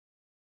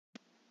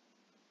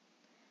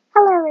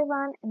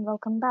everyone and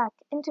welcome back.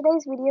 In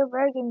today's video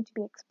we're going to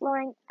be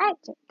exploring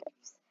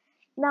adjectives.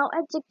 Now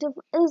adjective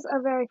is a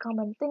very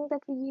common thing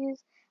that we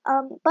use,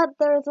 but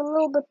there is a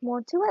little bit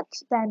more to it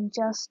than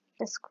just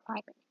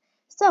describing.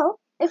 So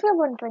if you're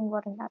wondering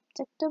what an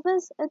adjective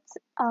is, it's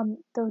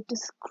the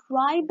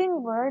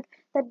describing word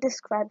that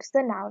describes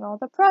the noun or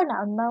the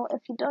pronoun. Now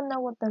if you don't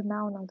know what the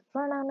noun or the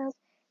pronoun is,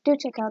 do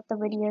check out the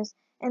videos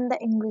in the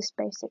English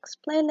Basics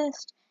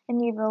playlist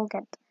and you will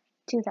get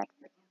to that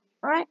video.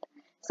 Alright,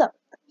 so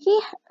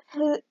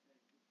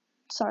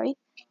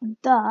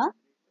the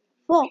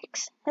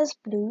fox has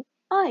blue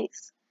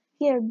eyes.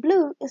 Here,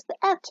 blue is the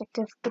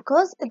adjective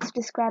because it's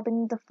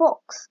describing the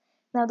fox.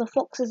 Now, the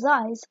fox's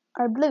eyes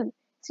are blue,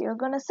 so you're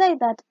gonna say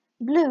that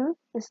blue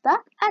is the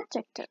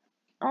adjective.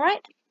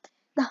 Alright,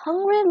 the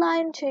hungry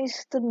lion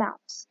chased the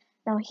mouse.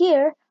 Now,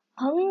 here,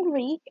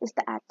 hungry is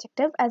the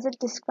adjective as it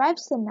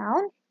describes the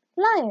noun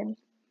lion.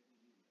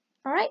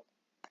 Alright,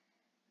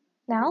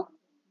 now,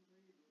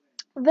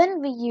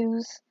 when we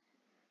use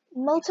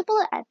multiple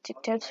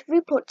adjectives,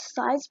 we put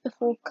size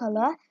before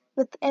color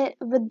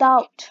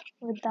without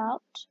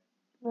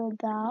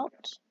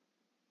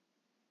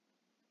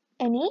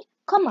any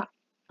comma.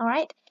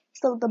 Alright,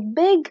 so the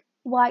big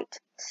white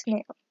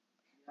snail.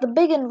 The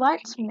big and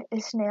white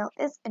snail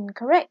is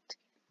incorrect.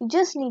 You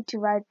just need to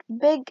write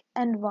big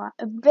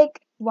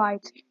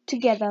white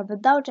together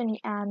without any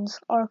ands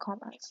or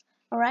commas.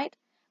 Alright,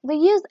 we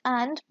use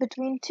and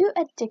between two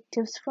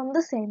adjectives from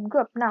the same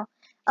group. Now,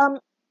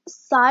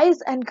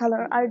 size and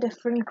color are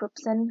different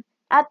groups in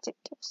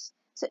adjectives.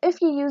 So if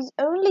you use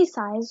only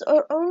size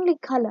or only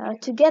color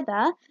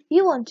together,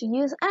 you want to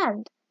use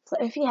and. So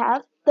if you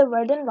have the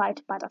red and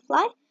white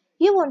butterfly,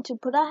 you want to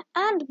put an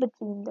and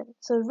between them.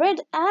 So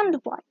red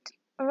and white.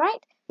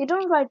 Alright? You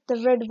don't write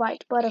the red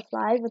white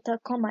butterfly with a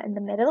comma in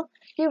the middle.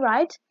 You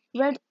write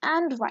red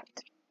and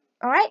white.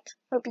 Alright?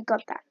 Hope you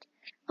got that.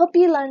 Hope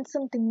you learned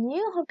something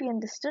new. Hope you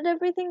understood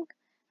everything.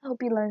 I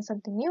hope you learned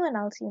something new and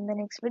I'll see you in the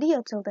next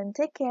video. Till then,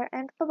 take care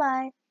and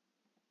bye-bye.